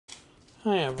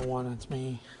Hi everyone, it's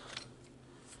me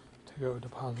to go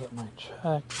deposit my check.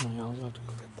 I also have to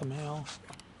go get the mail.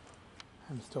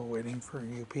 I'm still waiting for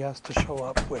UPS to show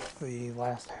up with the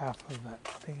last half of that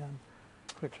stand,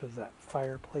 which is that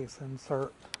fireplace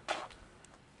insert.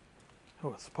 It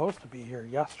was supposed to be here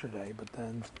yesterday, but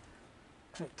then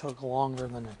it took longer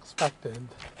than expected.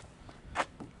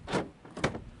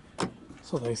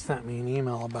 So they sent me an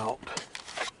email about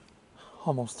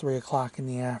almost 3 o'clock in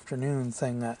the afternoon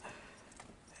saying that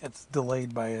it's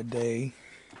delayed by a day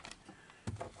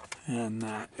and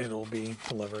that it'll be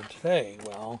delivered today.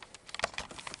 Well,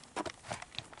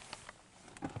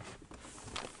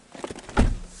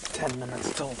 10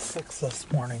 minutes till 6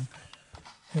 this morning,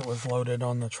 it was loaded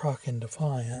on the truck in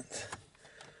Defiance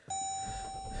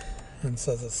and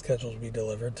says it's scheduled to be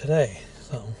delivered today.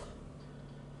 So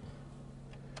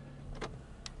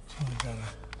we gotta,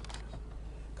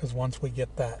 because once we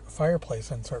get that fireplace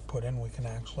insert put in, we can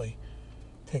actually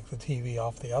take the TV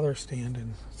off the other stand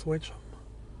and switch them.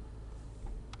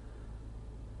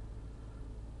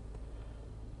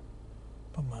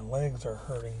 But my legs are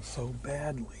hurting so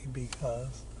badly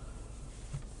because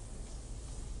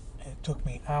it took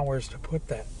me hours to put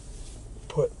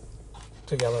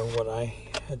together what I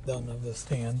had done of the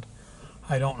stand.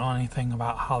 I don't know anything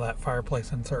about how that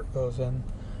fireplace insert goes in,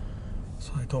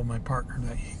 so I told my partner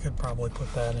that he could probably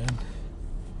put that in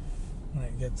when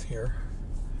it gets here.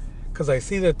 Because I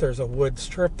see that there's a wood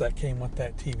strip that came with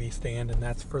that TV stand, and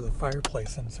that's for the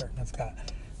fireplace insert, and it's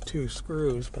got 2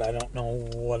 screws, but I don't know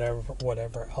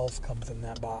whatever else comes in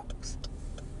that box.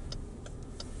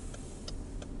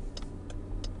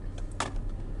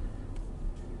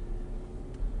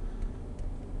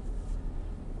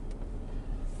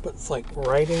 But it's like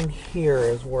right in here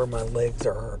is where my legs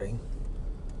are hurting.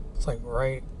 It's like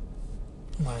right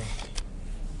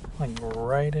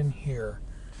in here.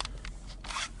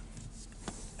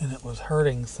 And it was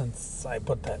hurting since I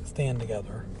put that stand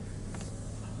together.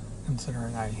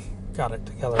 Considering I got it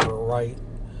together right.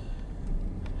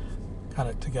 Got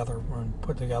it together and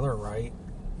put together right.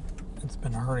 It's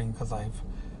been hurting because I've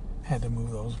had to move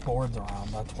those boards around.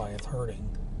 That's why it's hurting.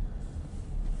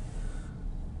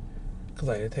 Because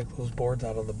I had to take those boards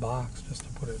out of the box just to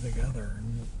put it together.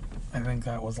 And I think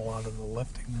that was a lot of the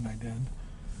lifting that I did.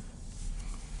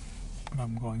 But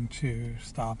I'm going to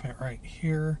stop it right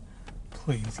here.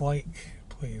 Please like,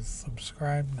 please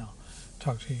subscribe. Now,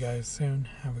 talk to you guys soon.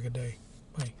 Have a good day.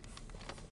 Bye.